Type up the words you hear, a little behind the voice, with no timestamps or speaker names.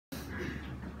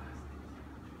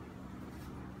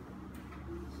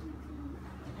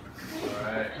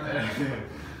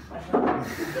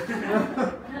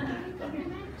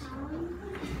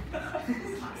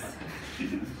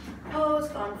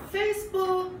Post on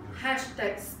Facebook,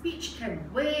 hashtag speech can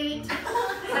wait,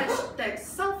 hashtag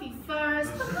selfie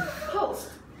first, post.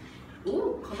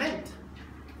 Ooh, comment.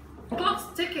 Clock's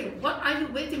ticking, what are you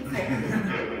waiting for?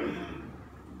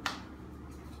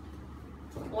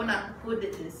 Ona, who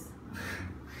did this?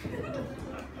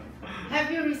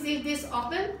 Have you received this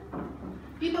often?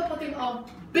 People putting on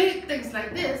big things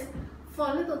like this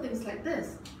for little things like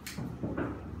this.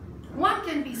 One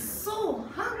can be so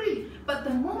hungry, but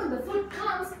the moment the food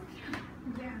comes,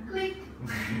 click,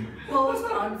 post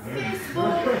on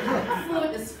Facebook,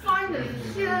 food is finally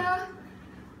here,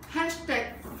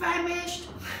 hashtag famished.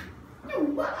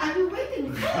 What are you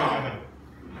waiting for?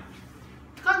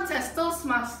 Contest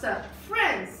Toastmaster,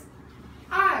 friends,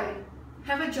 I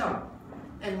have a job,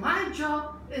 and my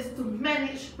job is to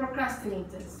manage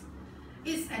procrastinators.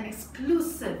 It's an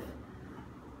exclusive,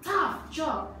 tough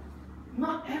job.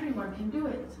 Not everyone can do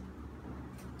it.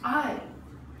 I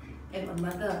am a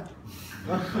mother.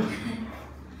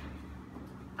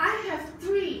 I have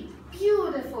 3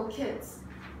 beautiful kids.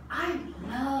 I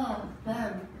love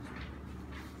them.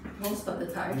 Most of the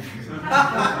time.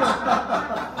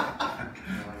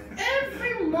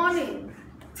 Every morning,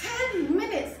 10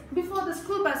 minutes before the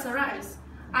school bus arrives,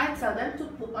 I tell them to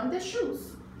put on their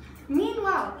shoes.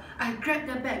 Meanwhile, I grab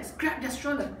their bags, grab their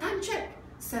stroller, time check,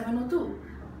 7:02.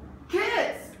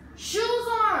 Kids, shoes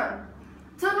on!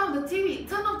 Turn off the TV,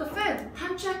 turn off the fan,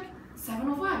 time check,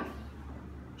 7:05.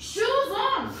 Shoes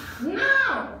on!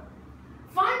 Now!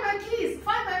 Find my keys,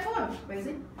 find my phone. Where is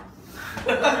it?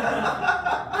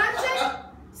 Time check,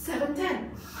 7:10.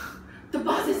 The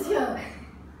bus is here.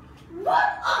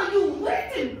 What are you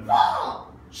waiting for?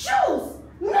 Shoes,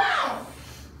 now!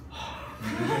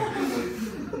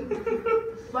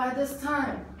 By this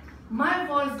time, my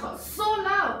voice got so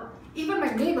loud, even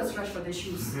my neighbors rushed for their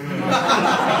shoes.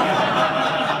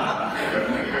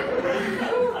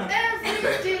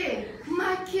 Every day,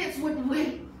 my kids would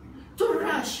wait to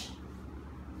rush.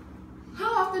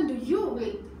 How often do you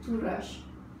wait to rush?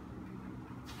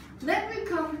 Then we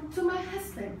come to my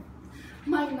husband,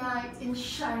 my knight in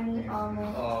shiny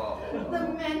armor, the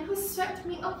man who swept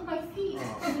me off my feet,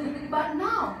 but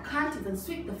now can't even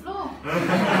sweep the floor.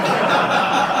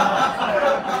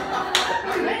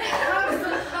 When it comes to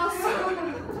the household,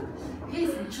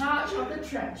 he's in charge of the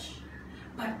trash,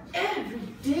 but every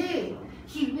day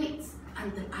he waits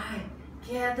until I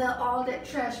gather all that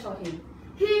trash for him.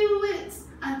 He waits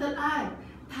until I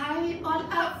tie it all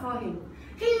up for him.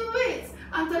 He waits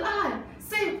until I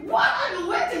say, what are you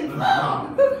waiting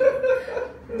for?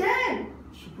 Then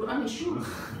he put on his shoes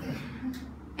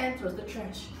and throws the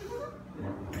trash.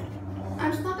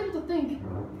 I'm starting to think,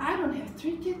 I don't have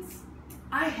 3 kids,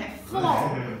 I have 4.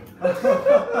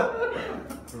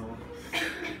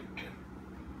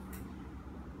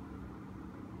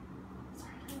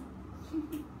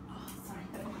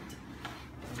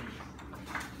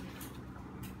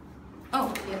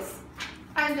 Oh, yes.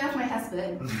 I love my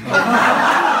husband.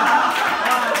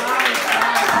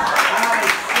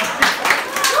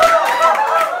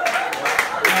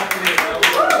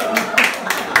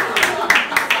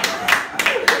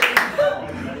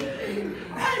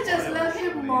 I just love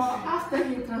him more after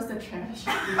he throws the trash.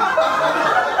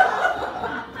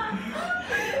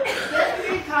 Then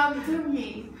we come to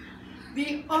me,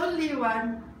 the only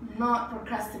one not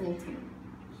procrastinating.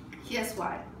 Here's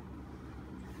why.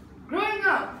 Growing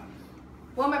up,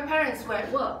 while my parents were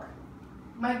at work,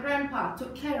 my grandpa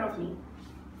took care of me.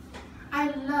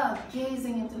 I loved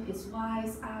gazing into his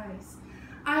wise eyes.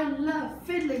 I loved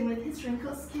fiddling with his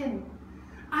wrinkled skin.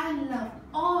 I loved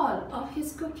all of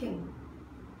his cooking.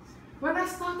 When I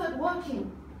started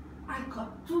working, I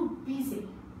got too busy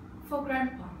for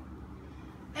grandpa.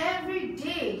 Every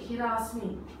day he'd ask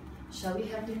me, shall we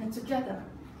have dinner together?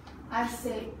 I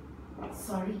say,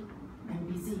 sorry, I'm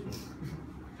busy.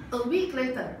 A week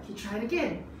later, he tried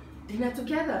again. Dinner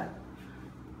together.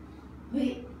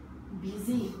 Wait,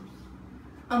 busy.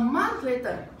 A month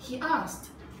later, he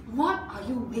asked, what are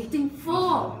you waiting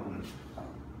for?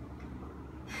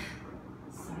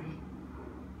 Sorry.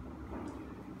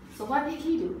 So what did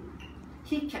he do?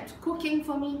 He kept cooking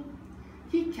for me.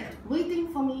 He kept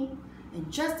waiting for me.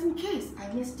 And just in case I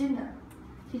missed dinner,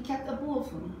 he kept a bowl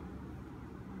for me.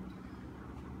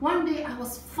 One day I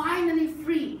was finally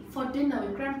free for dinner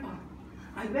with Grandpa.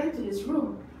 I went to his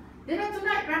room. Dinner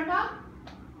tonight, Grandpa?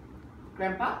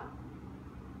 Grandpa?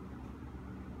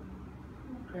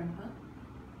 Grandpa?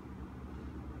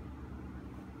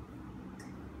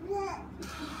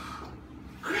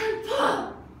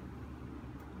 Grandpa!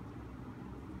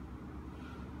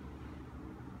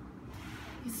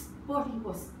 body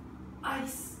was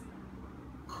ice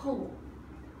cold.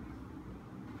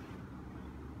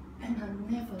 And I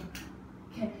never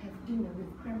can have dinner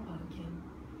with Grandpa again.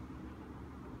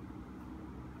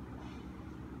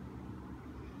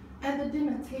 At the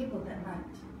dinner table that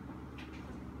night,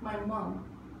 my mom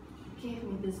gave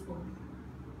me this book.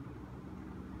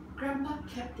 Grandpa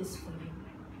kept this for you.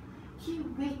 He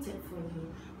waited for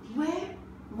you. Where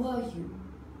were you?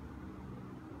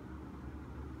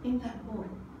 In that bowl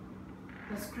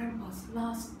was Grandpa's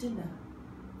last dinner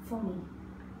for me.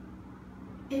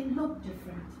 It looked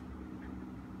different.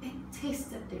 It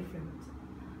tasted different.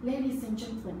 Ladies and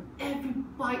gentlemen, every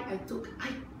bite I took, I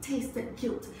tasted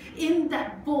guilt. In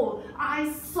that bowl,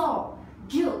 I saw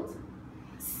guilt.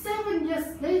 7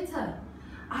 years later,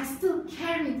 I still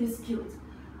carry this guilt.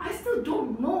 I still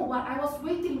don't know what I was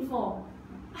waiting for.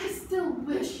 I still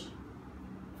wish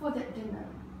for that dinner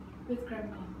with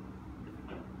Grandpa.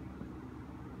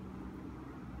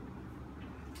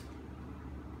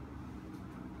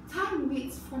 Time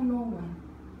waits for no one.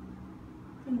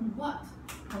 And what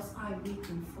was I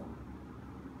waiting for?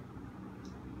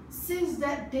 Since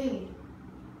that day,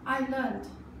 I learned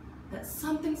that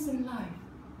some things in life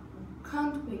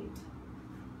can't wait,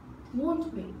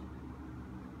 won't wait,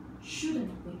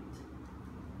 shouldn't wait.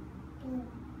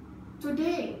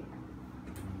 Today,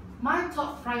 my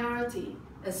top priority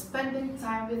is spending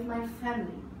time with my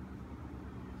family.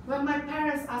 When my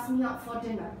parents ask me out for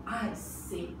dinner, I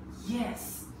say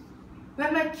yes.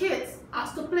 When my kids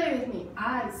ask to play with me,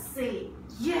 I say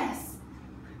yes.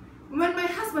 When my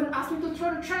husband asks me to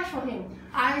throw the trash for him,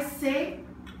 I say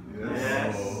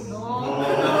yes. No.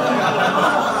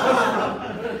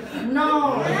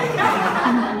 No.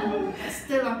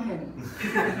 Still on him.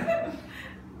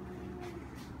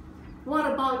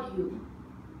 What about you?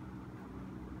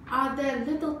 Are there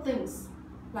little things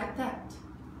like that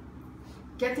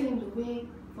getting in the way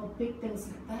for big things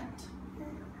like that?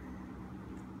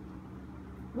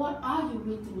 What are you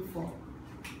waiting for?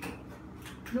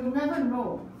 You'll never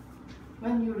know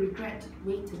when you regret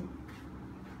waiting.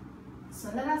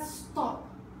 So let us stop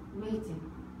waiting.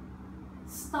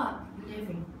 Start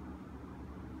living.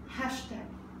 Hashtag,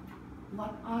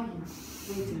 what are you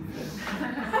waiting for?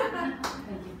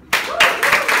 Thank you.